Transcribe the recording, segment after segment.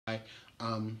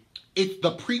It's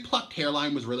the pre-plucked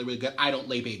hairline was really, really good. I don't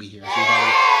lay baby hairs.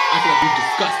 I feel like we've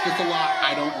discussed this a lot.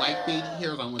 I don't like baby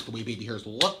hairs. I don't like the way baby hairs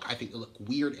look. I think they look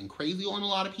weird and crazy on a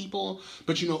lot of people.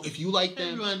 But you know, if you like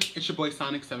them, everyone, it's your boy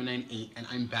Sonic798, and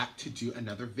I'm back to do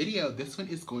another video. This one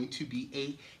is going to be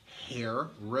a hair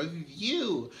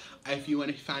review. If you want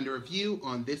to find a review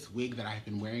on this wig that I've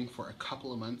been wearing for a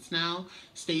couple of months now,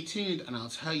 stay tuned and I'll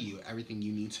tell you everything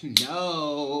you need to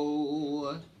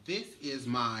know. This is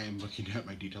I'm looking at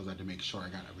my details, I had to make sure I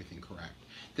got everything correct.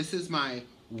 This is my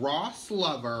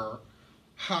Roselover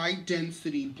high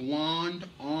density blonde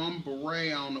ombre, I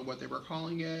don't know what they were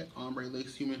calling it, ombre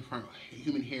lace human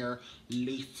hair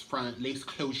lace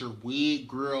closure wig,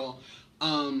 girl.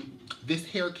 This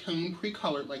hair came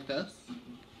pre-colored like this.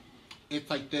 It's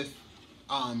like this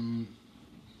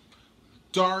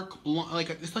dark blonde,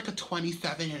 it's like a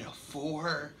 27 and a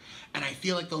 4, and I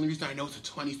feel like the only reason I know it's a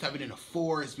 27 and a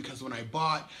 4 is because when I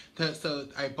bought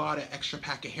I bought an extra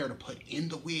pack of hair to put in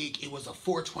the wig. It was a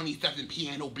 427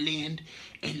 piano blend,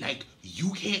 and like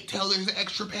you can't tell there's an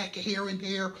extra pack of hair in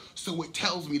there, so it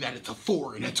tells me that it's a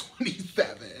 4 and a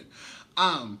 27.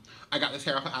 I got this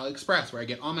hair off of Aliexpress where I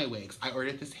get all my wigs. I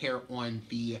ordered this hair on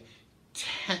the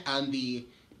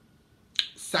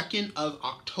 2nd of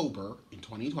October in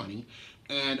 2020,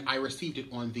 and I received it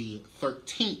on the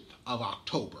 13th of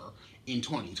October in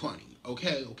 2020.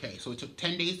 Okay, so it took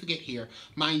 10 days to get here.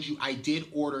 Mind you, I did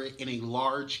order it in a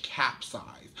large cap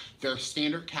size. Their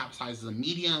standard cap size is a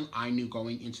medium. I knew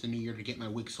going into the new year to get my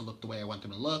wigs to look the way I want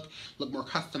them to look more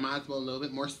customizable, a little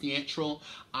bit more natural.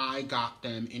 I got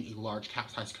them in a large cap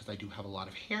size because I do have a lot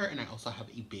of hair and I also have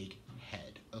a big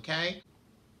head, okay?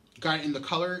 Got it in the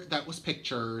color that was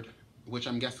pictured, which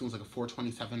I'm guessing was like a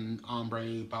 427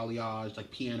 ombre balayage, like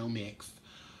piano mix.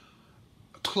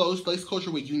 Closed lace closure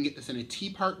wig. You can get this in a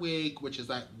T-part wig, which is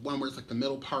that one where it's like the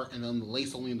middle part and then the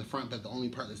lace only in the front, but the only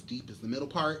part that's deep is the middle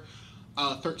part.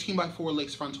 13x4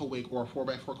 lace frontal wig or a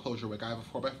 4x4 closure wig. I have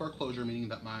a 4x4 closure, meaning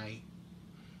that my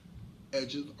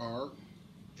edges are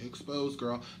exposed,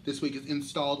 girl. This wig is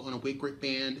installed on a wig grip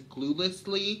band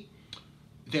gluelessly.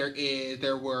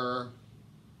 There were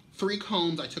 3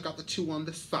 combs. I took out the 2 on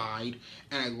the side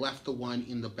and I left the one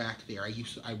in the back there.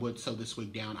 I would sew this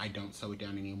wig down. I don't sew it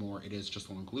down anymore. It is just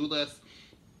on glueless,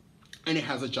 and it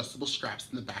has adjustable straps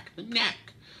in the back of the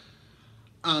neck.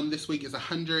 This wig is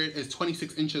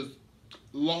 26 inches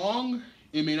long.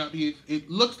 It may not be. It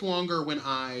looks longer when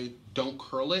I don't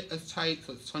curl it as tight.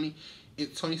 So it's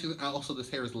 26. Also, this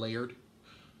hair is layered.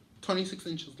 26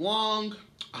 inches long,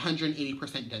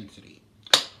 180% density.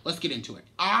 Let's get into it.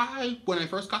 When I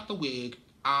first got the wig,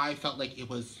 I felt like it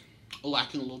was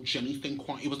lacking a little Jenny thin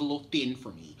quantity. It was a little thin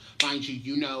for me. Mind you,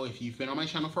 you know, if you've been on my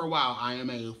channel for a while, I am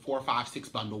a 4, 5, 6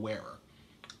 bundle wearer.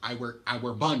 I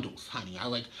wear bundles, honey.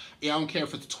 I don't care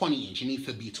if it's 20 inch. It needs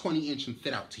to be 20 inch and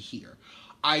sit out to here.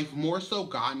 I've more so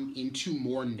gotten into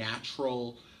more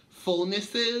natural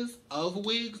fullnesses of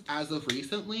wigs as of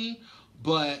recently,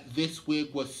 but this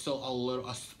wig was still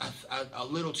a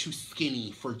little too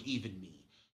skinny for even me.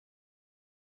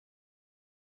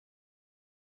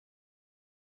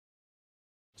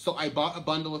 So I bought a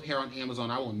bundle of hair on Amazon.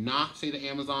 I will not say the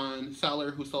Amazon seller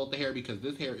who sold the hair because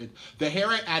this hair is, the hair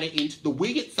I added into, the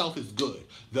wig itself is good.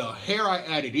 The hair I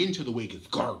added into the wig is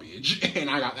garbage.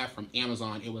 And I got that from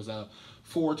Amazon. It was a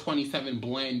 427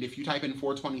 blend. If you type in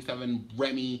 427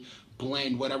 Remy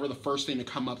blend, whatever the first thing to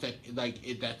come up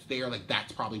that's there,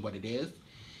 that's probably what it is.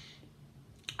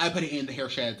 I put it in the hair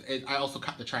sheds. I also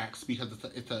cut the tracks because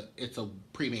it's a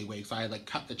pre-made wig. So I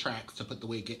cut the tracks to put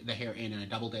the hair in, and I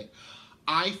doubled it.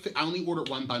 I only ordered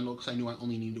 1 bundle because I knew I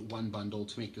only needed 1 bundle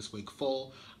to make this wig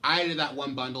full. I added that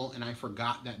 1 bundle and I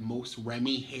forgot that most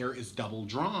Remy hair is double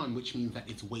drawn, which means that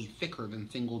it's way thicker than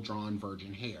single drawn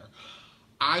virgin hair.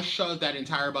 I shoved that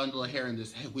entire bundle of hair in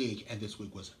this wig, and this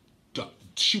wig was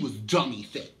she was dummy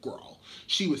thick, girl.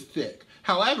 She was thick.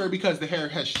 However, because the hair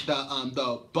has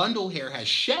the bundle hair has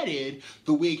shedded,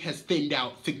 the wig has thinned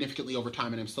out significantly over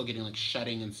time, and I'm still getting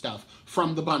shedding and stuff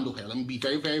from the bundle hair. Let me be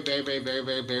very, very, very, very, very,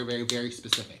 very, very, very, very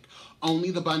specific.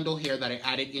 Only the bundle hair that I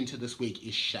added into this wig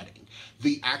is shedding.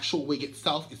 The actual wig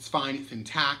itself is fine. It's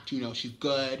intact. You know, she's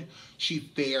good. She's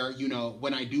there. You know,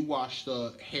 when I do wash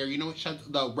the hair, you know, it sheds.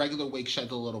 The regular wig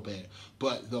sheds a little bit,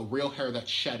 but the real hair that's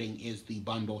shedding is the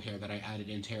bundle hair that I added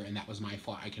into her, and that was my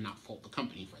fault. I cannot fault the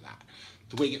company for that.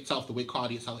 The wig itself, the wig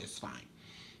quality itself is fine.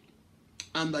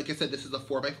 Like I said, this is a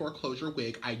 4x4 closure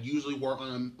wig. I usually wore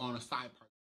on a side part.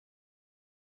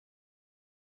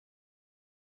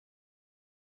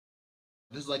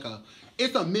 This is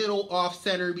it's a middle off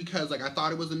center because I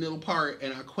thought it was a middle part,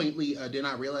 and I quaintly did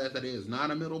not realize that it is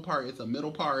not a middle part. It's a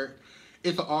middle part.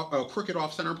 It's a crooked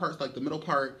off-center part, so like the middle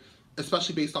part,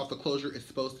 especially based off the closure, is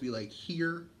supposed to be like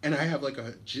here. And I have like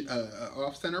a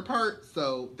off-center part,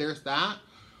 so there's that.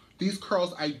 These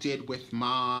curls I did with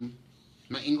my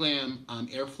Inglam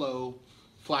Airflow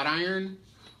flat iron.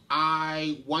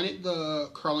 I wanted the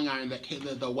curling iron that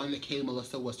the one that Kaylee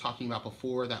Melissa was talking about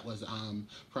before, that was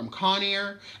from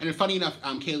Conair. And funny enough,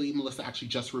 Kaylee Melissa actually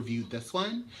just reviewed this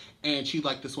one, and she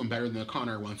liked this one better than the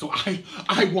Conair one. So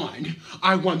I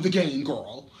won the game,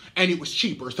 girl, and it was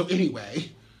cheaper. So anyway,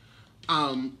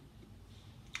 I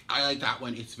like that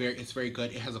one. It's very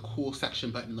good. It has a cool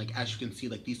section button. Like, as you can see,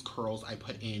 like these curls I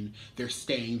put in, they're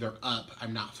staying, they're up.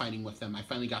 I'm not fighting with them. I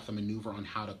finally got the maneuver on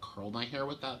how to curl my hair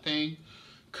with that thing.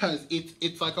 Cause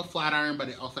it's like a flat iron, but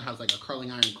it also has like a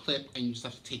curling iron clip, and you just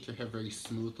have to take your hair very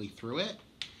smoothly through it.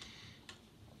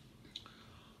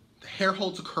 The hair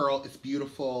holds a curl. It's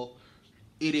beautiful.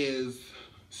 It is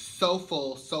so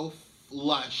full, so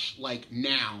lush. Like,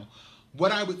 now,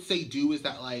 what I would say do is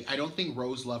that, like, I don't think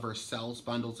Roselover sells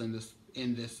bundles in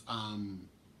this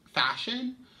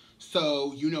fashion.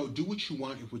 So, you know, do what you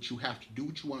want, what you have to do,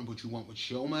 what you want with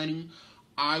your money.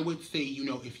 I would say, you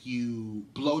know, if you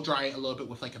blow dry it a little bit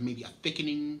with like maybe a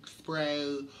thickening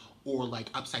spray, or like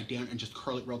upside down and just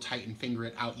curl it real tight and finger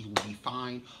it out, you will be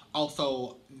fine.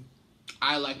 Also,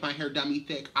 I like my hair dummy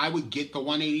thick. I would get the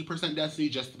 180% density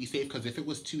just to be safe, because if it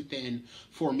was too thin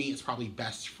for me, it's probably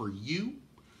best for you.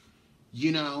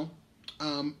 You know,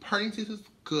 parting space is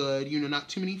good. You know, not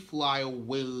too many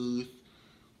flyaways.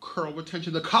 Curl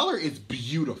retention. The color is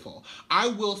beautiful. I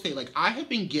will say, like, I have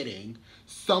been getting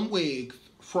some wigs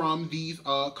from these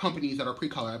companies that are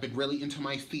pre-color. I've been really into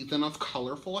my season of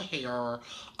colorful hair,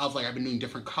 of like, I've been doing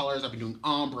different colors. I've been doing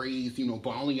ombres, you know,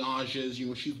 balayages, you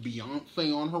know, she's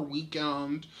Beyonce on her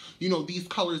weekend, you know, these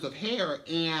colors of hair.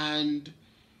 And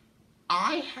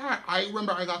I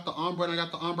remember I got the ombre, and I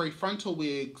got the ombre frontal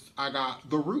wigs.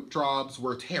 The root jobs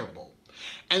were terrible.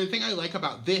 And the thing I like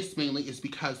about this mainly is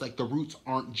because, like, the roots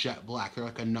aren't jet black. They're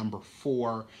like a number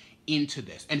 4 into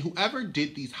this. And whoever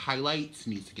did these highlights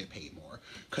needs to get paid more,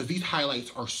 because these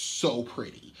highlights are so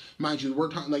pretty. Mind you, we're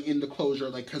talking like in the closure,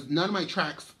 like, because none of my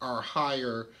tracks are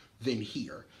higher than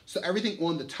here. So everything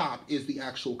on the top is the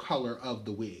actual color of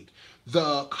the wig.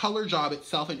 The color job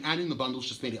itself and adding the bundles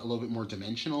just made it a little bit more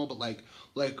dimensional. But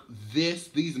like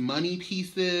these money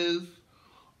pieces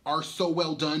are so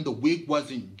well done. The wig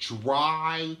wasn't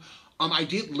dry. I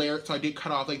did layer it, so I did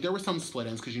cut off, like, there were some split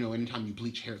ends, because, you know, anytime you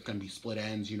bleach hair, it's going to be split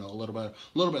ends, you know, a little bit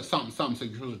of something, so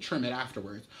you're supposed to trim it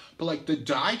afterwards. But, like, the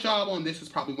dye job on this is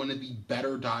probably one of the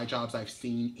better dye jobs I've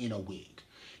seen in a wig.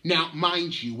 Now,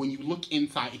 mind you, when you look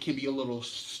inside, it can be a little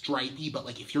stripy, but,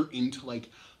 like, if you're into, like,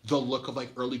 the look of,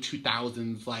 like, early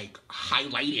 2000s, like,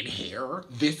 highlighted hair,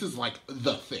 this is, like,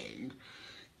 the thing.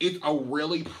 It's a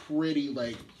really pretty,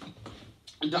 like,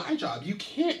 dye job. You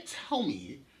can't tell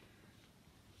me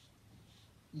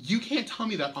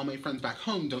that all my friends back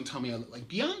home don't tell me I look like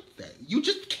Beyonce. You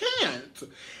just can't.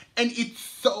 And it's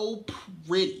so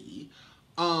pretty.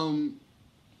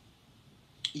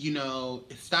 You know,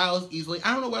 it styles easily.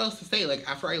 I don't know what else to say. Like,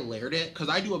 after I layered it, because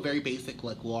I do a very basic,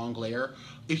 like, long layer.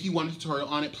 If you want a tutorial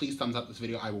on it, please thumbs up this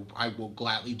video. I will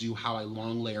gladly do how I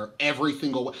long layer every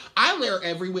single way. I layer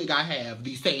every wig I have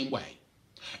the same way.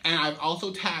 And I've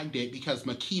also tagged it because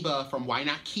Makiba from Why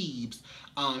Not Keebs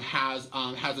has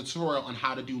a tutorial on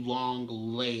how to do long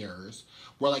layers,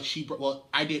 where, like,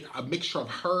 I did a mixture of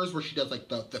hers where she does, like,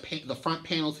 the front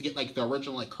panels to get, like, the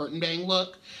original, like, curtain bang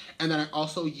look. And then I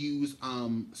also use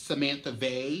Samantha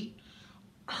Vey,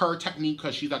 her technique,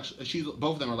 because she's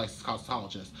both of them are licensed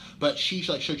cosmetologists, but she,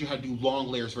 like, showed you how to do long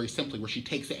layers very simply, where she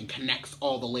takes it and connects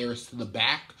all the layers to the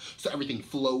back so everything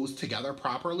flows together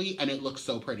properly, and it looks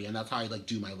so pretty. And that's how I, like,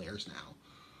 do my layers now,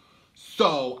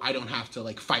 so I don't have to,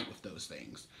 like, fight with those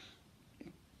things.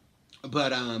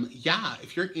 But yeah,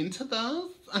 if you're into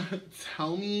those,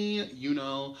 tell me. You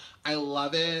know, I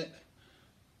love it.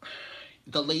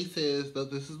 The laces,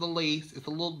 this is the lace. It's a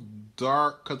little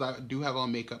dark because I do have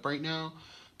on makeup right now.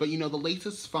 But, you know, the lace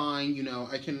is fine. You know,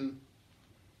 I can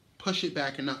push it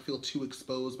back and not feel too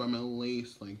exposed by my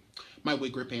lace. Like, my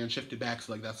wig grip band shifted back,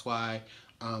 so, like, that's why.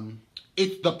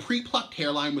 The pre-plucked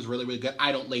hairline was really, really good.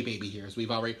 I don't lay baby hairs.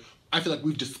 I feel like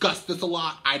we've discussed this a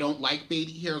lot. I don't like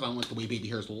baby hairs. I don't like the way baby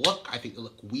hairs look. I think they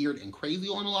look weird and crazy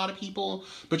on a lot of people.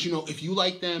 But, you know, if you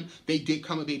like them, they did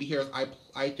come with baby hairs.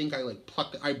 I think I, like,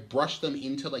 I brushed them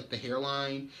into, like, the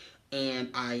hairline,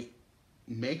 and I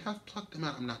may have plucked them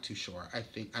out. I'm not too sure.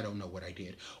 I don't know what I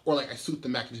did. Or, like, I souped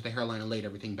them back into the hairline and laid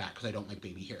everything back because I don't like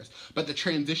baby hairs. But the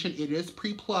transition, it is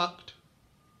pre-plucked.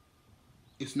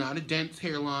 It's not a dense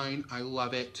hairline. I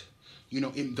love it. you know,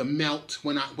 in the melt,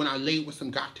 when I lay it with some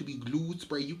got to be glued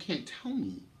spray, you can't tell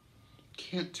me.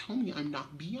 Can't tell me I'm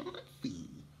not Beyonce.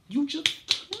 You just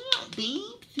can't,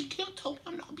 babes. You can't tell me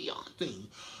I'm not Beyonce.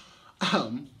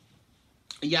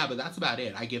 Yeah, but that's about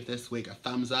it. I give this wig a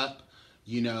thumbs up.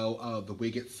 You know, the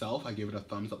wig itself, I give it a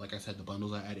thumbs up. Like I said, the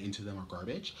bundles I add into them are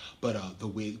garbage. But the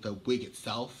wig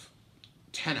itself,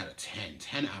 10 out of 10.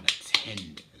 10 out of 10,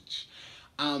 bitch.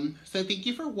 So thank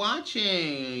you for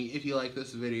watching. If you like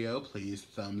this video, please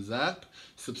thumbs up,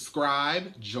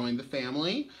 subscribe, join the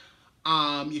family.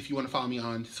 If you want to follow me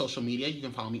on social media, you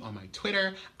can follow me on my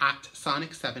Twitter at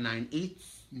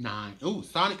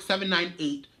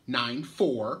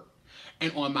Sonic79894.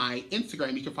 And on my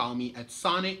Instagram, you can follow me at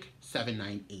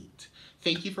Sonic798.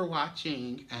 Thank you for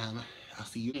watching. I'll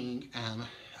see you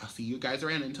guys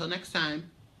around. Until next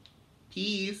time.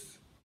 Peace.